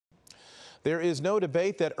There is no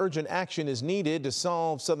debate that urgent action is needed to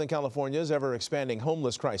solve Southern California's ever-expanding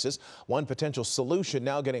homeless crisis. One potential solution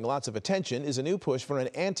now getting lots of attention is a new push for an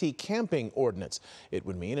anti-camping ordinance. It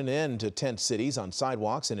would mean an end to tent cities on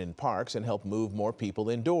sidewalks and in parks and help move more people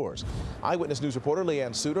indoors. Eyewitness News reporter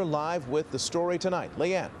Leanne Suter live with the story tonight.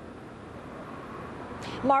 Leanne.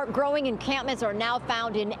 Mark, growing encampments are now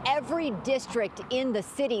found in every district in the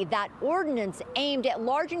city. That ordinance aimed at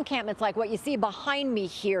large encampments like what you see behind me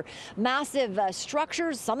here. Massive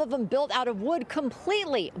structures, some of them built out of wood,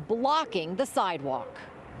 completely blocking the sidewalk.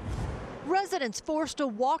 Residents forced to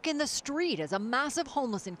walk in the street as a massive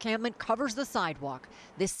homeless encampment covers the sidewalk.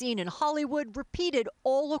 This scene in Hollywood repeated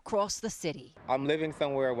all across the city. I'm living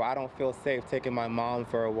somewhere where I don't feel safe taking my mom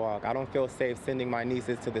for a walk. I don't feel safe sending my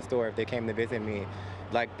nieces to the store if they came to visit me.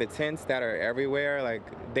 Like the tents that are everywhere, like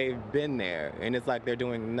they've been there and it's like they're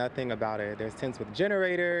doing nothing about it. There's tents with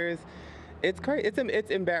generators. It's crazy.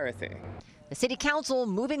 It's embarrassing. The city council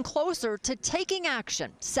moving closer to taking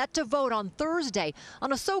action, set to vote on Thursday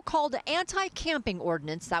on a so-called anti-camping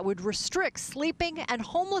ordinance that would restrict sleeping and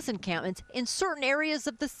homeless encampments in certain areas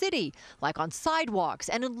of the city, like on sidewalks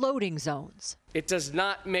and in loading zones. It does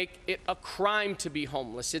not make it a crime to be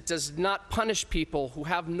homeless. It does not punish people who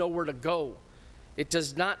have nowhere to go. It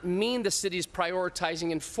does not mean the city is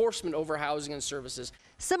prioritizing enforcement over housing and services.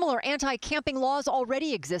 Similar anti-camping laws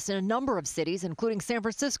already exist in a number of cities, including San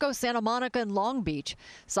Francisco, Santa Monica, and Long Beach.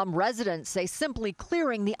 Some residents say simply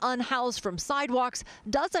clearing the unhoused from sidewalks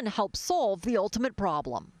doesn't help solve the ultimate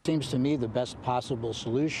problem. Seems to me the best possible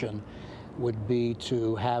solution would be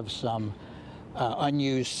to have some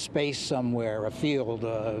unused space somewhere, a field,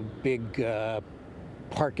 a big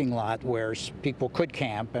parking lot where people could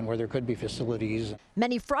camp and where there could be facilities.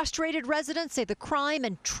 Many frustrated residents say the crime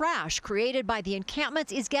and trash created by the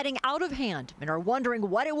encampments is getting out of hand and are wondering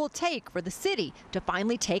what it will take for the city to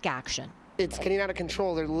finally take action. It's getting out of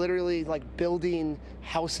control. They're literally like building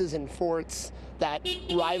houses and forts that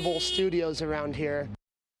rival studios around here.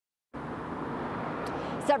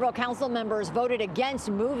 Several council members voted against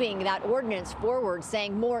moving that ordinance forward,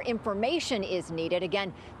 saying more information is needed.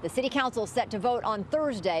 Again, the city council set to vote on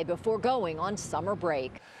Thursday before going on summer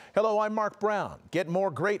break. Hello, I'm Mark Brown. Get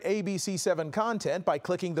more great ABC7 content by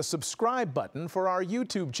clicking the subscribe button for our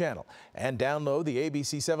YouTube channel and download the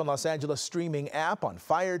ABC7 Los Angeles streaming app on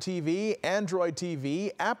Fire TV, Android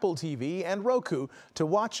TV, Apple TV, and Roku to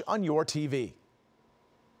watch on your TV.